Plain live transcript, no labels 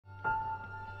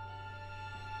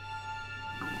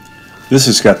This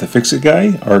is Scott the Fix-It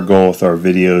Guy. Our goal with our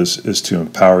videos is to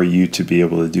empower you to be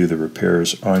able to do the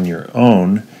repairs on your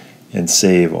own and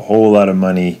save a whole lot of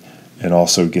money and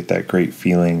also get that great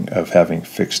feeling of having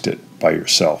fixed it by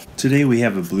yourself. Today we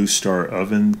have a Blue Star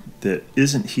oven that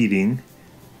isn't heating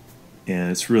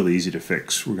and it's really easy to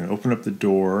fix. We're going to open up the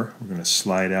door, we're going to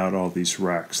slide out all these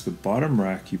racks. The bottom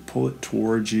rack, you pull it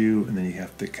towards you and then you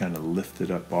have to kind of lift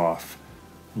it up off.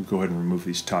 We'll go ahead and remove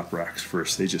these top racks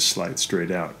first. They just slide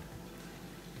straight out.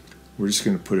 We're just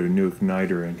going to put a new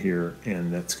igniter in here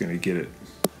and that's going to get it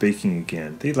baking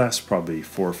again. They last probably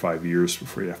 4 or 5 years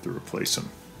before you have to replace them.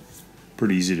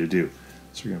 Pretty easy to do.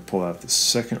 So you're going to pull out the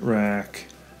second rack.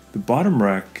 The bottom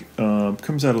rack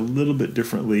comes out a little bit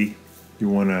differently. You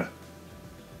want to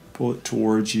pull it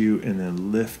towards you and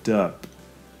then lift up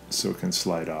so it can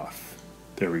slide off.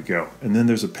 There we go. And then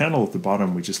there's a panel at the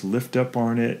bottom. We just lift up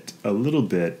on it a little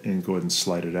bit and go ahead and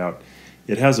slide it out.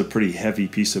 It has a pretty heavy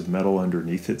piece of metal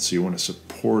underneath it, so you want to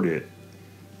support it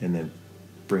and then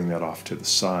bring that off to the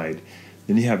side.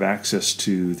 Then you have access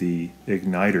to the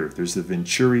igniter. There's the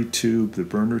Venturi tube, the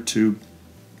burner tube,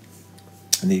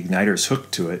 and the igniter is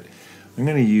hooked to it. I'm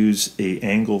going to use an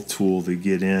angle tool to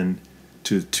get in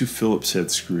to 2 Phillips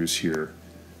head screws here.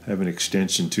 I have an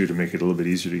extension too to make it a little bit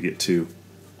easier to get to.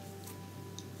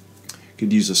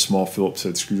 Could use a small Phillips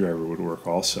head screwdriver would work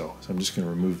also. So I'm just going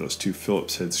to remove those 2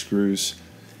 Phillips head screws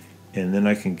and then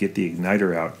I can get the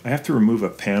igniter out. I have to remove a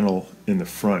panel in the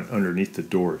front underneath the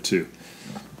door too.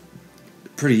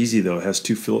 Pretty easy though. It has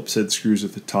 2 Phillips head screws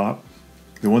at the top.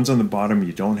 The ones on the bottom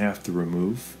you don't have to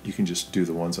remove. You can just do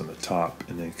the ones on the top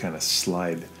and then kind of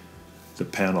slide the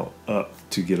panel up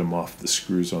to get them off the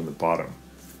screws on the bottom.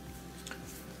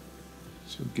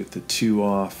 So get the 2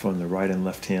 off on the right and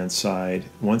left hand side.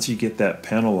 Once you get that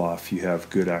panel off, you have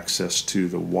good access to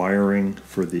the wiring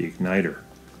for the igniter.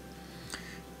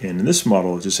 And in this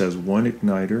model, it just has 1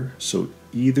 igniter, so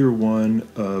either one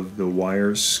of the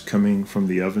wires coming from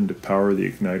the oven to power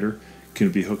the igniter can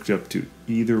be hooked up to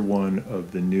either one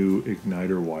of the new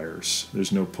igniter wires.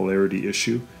 There's no polarity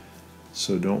issue,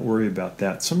 so don't worry about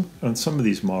that. On some of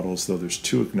these models, though, there's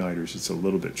 2 igniters. It's a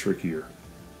little bit trickier.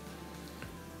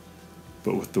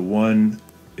 But with the 1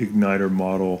 igniter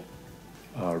model,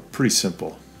 pretty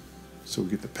simple. So we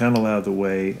get the panel out of the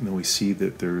way and then we see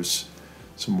that there's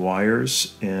some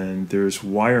wires and there's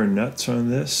wire nuts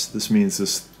on this. This means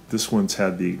this one's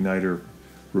had the igniter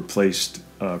replaced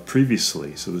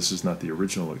previously, so this is not the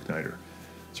original igniter.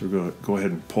 So we're going to go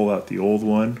ahead and pull out the old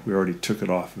one. We already took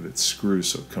it off of its screw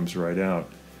so it comes right out.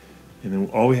 And then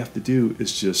all we have to do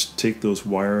is just take those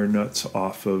wire nuts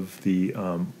off of the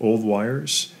old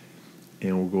wires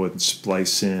and we'll go ahead and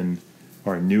splice in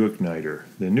our new igniter.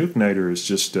 The new igniter is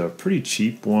just a pretty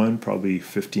cheap one, probably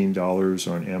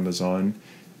 $15 on Amazon.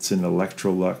 It's an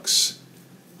Electrolux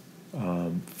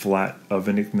flat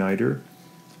oven igniter,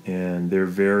 and they're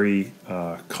very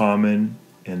common,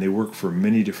 and they work for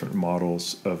many different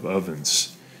models of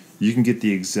ovens. You can get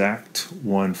the exact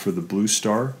one for the Blue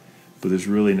Star, but there's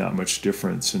really not much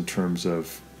difference in terms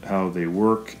of how they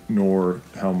work nor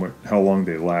how long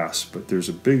they last, but there's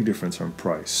a big difference on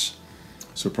price.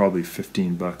 So probably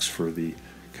 15 bucks for the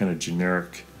kind of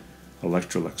generic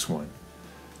Electrolux one.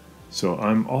 So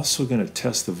I'm also going to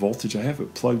test the voltage. I have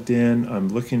it plugged in.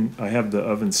 I have the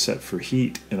oven set for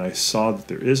heat and I saw that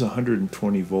there is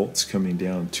 120 volts coming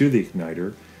down to the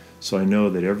igniter, so I know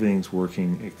that everything's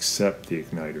working except the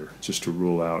igniter, just to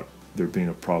rule out there being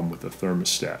a problem with the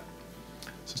thermostat.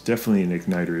 So it's definitely an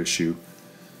igniter issue.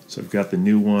 So I've got the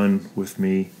new one with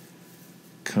me.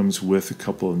 Comes with a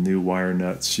couple of new wire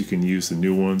nuts. You can use the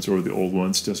new ones or the old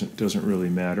ones. Doesn't really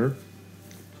matter.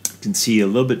 You can see a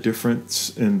little bit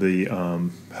difference in the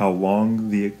how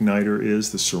long the igniter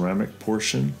is, the ceramic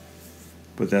portion,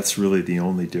 but that's really the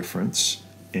only difference,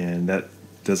 and that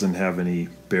doesn't have any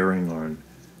bearing on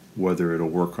whether it'll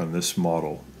work on this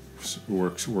model.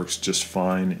 Works just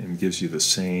fine and gives you the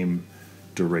same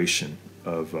duration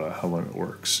of how long it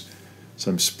works. So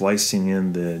I'm splicing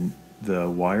in the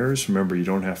wires. Remember, you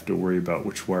don't have to worry about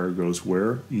which wire goes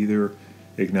where. Either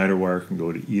igniter wire can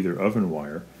go to either oven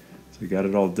wire. So I got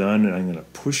it all done, and I'm going to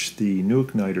push the new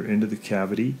igniter into the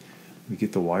cavity. We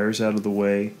get the wires out of the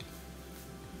way,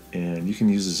 and you can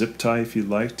use a zip tie if you'd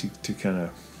like to kind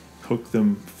of hook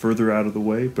them further out of the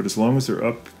way, but as long as they're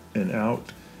up and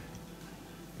out,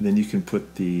 then you can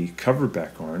put the cover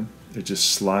back on. It just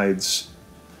slides.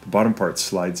 The bottom part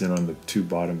slides in on the 2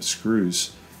 bottom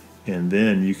screws, and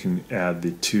then you can add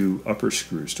the 2 upper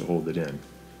screws to hold it in.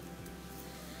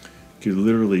 You could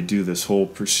literally do this whole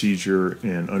procedure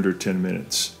in under 10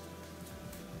 minutes.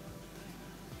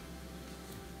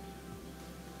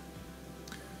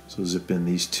 So zip in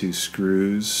these 2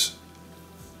 screws,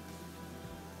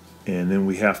 and then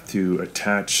we have to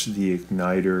attach the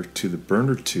igniter to the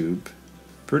burner tube.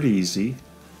 Pretty easy.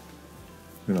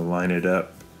 I'm going to line it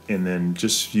up, and then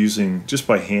just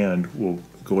by hand, we'll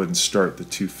go ahead and start the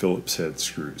 2 Phillips head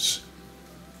screws.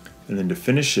 And then to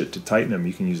finish it, to tighten them,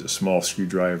 you can use a small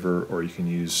screwdriver, or you can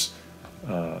use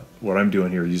what I'm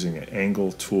doing here, using an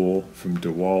angle tool from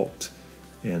DeWalt,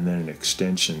 and then an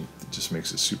extension that just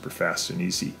makes it super fast and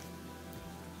easy.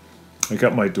 I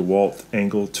got my DeWalt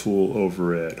angle tool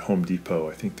over at Home Depot.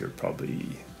 I think they're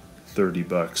probably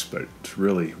 $30, but it's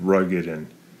really rugged and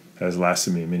has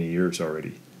lasted me many years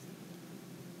already.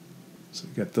 So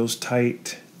I got those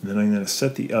tight, and then I'm going to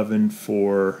set the oven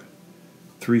for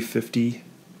 350,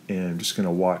 and I'm just going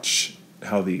to watch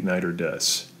how the igniter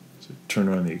does. So turn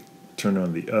on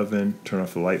the oven, turn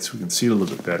off the light so we can see it a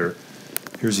little bit better.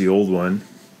 Here's the old one.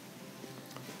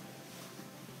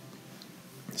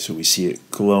 So we see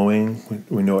it glowing.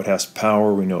 We know it has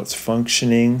power. We know it's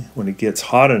functioning. When it gets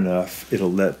hot enough,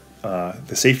 it'll let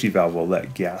the safety valve will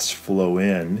let gas flow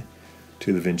in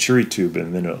to the Venturi tube,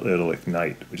 and then it'll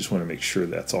ignite. We just want to make sure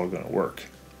that's all going to work.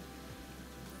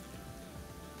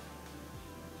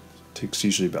 It takes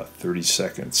usually about 30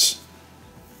 seconds.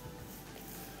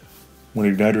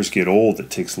 When igniters get old,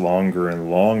 it takes longer and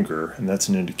longer, and that's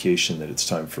an indication that it's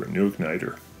time for a new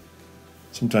igniter.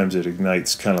 Sometimes it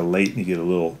ignites kind of late and you get a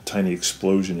little tiny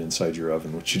explosion inside your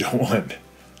oven, which you don't want.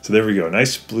 So there we go,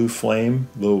 nice blue flame,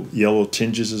 little yellow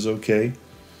tinges is okay.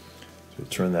 So we'll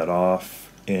turn that off,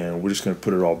 and we're just going to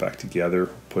put it all back together,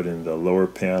 put in the lower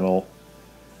panel,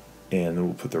 and then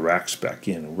we'll put the racks back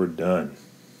in, and we're done.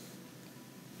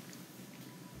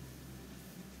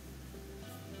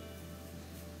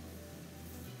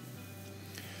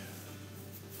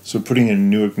 So putting in a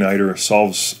new igniter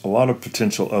solves a lot of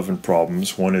potential oven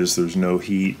problems. One is there's no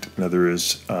heat. Another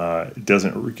is it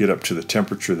doesn't get up to the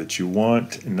temperature that you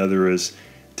want. Another is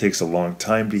it takes a long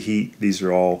time to heat. These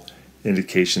are all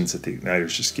indications that the igniter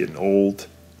is just getting old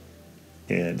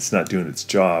and it's not doing its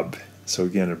job. So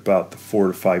again, about the 4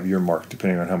 to 5 year mark,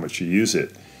 depending on how much you use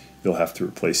it, you'll have to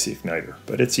replace the igniter.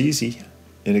 But it's easy,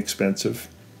 inexpensive.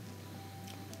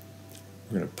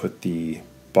 We're going to put the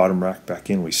bottom rack back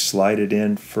in. We slide it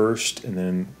in first, and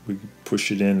then we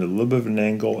push it in at a little bit of an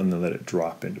angle and then let it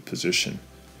drop into position.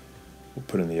 We'll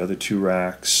put in the other 2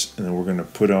 racks, and then we're going to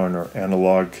put on our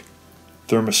analog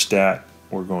thermostat.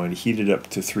 We're going to heat it up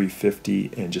to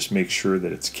 350 and just make sure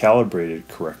that it's calibrated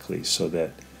correctly so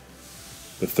that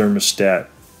the thermostat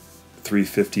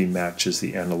 350 matches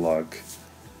the analog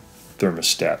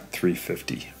thermostat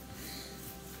 350.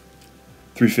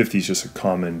 350 is just a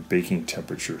common baking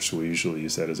temperature, so we usually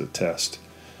use that as a test.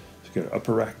 So get our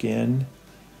upper rack in,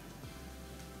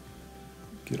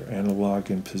 get our analog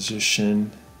in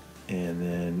position, and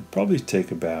then probably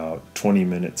take about 20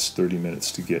 minutes, 30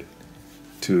 minutes to get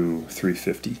to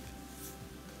 350.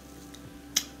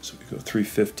 So we go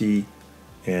 350,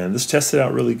 and this tested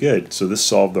out really good. So this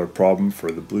solved our problem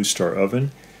for the Blue Star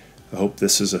oven. I hope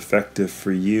this is effective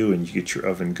for you and you get your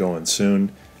oven going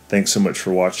soon. Thanks so much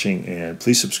for watching, and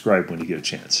please subscribe when you get a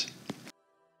chance.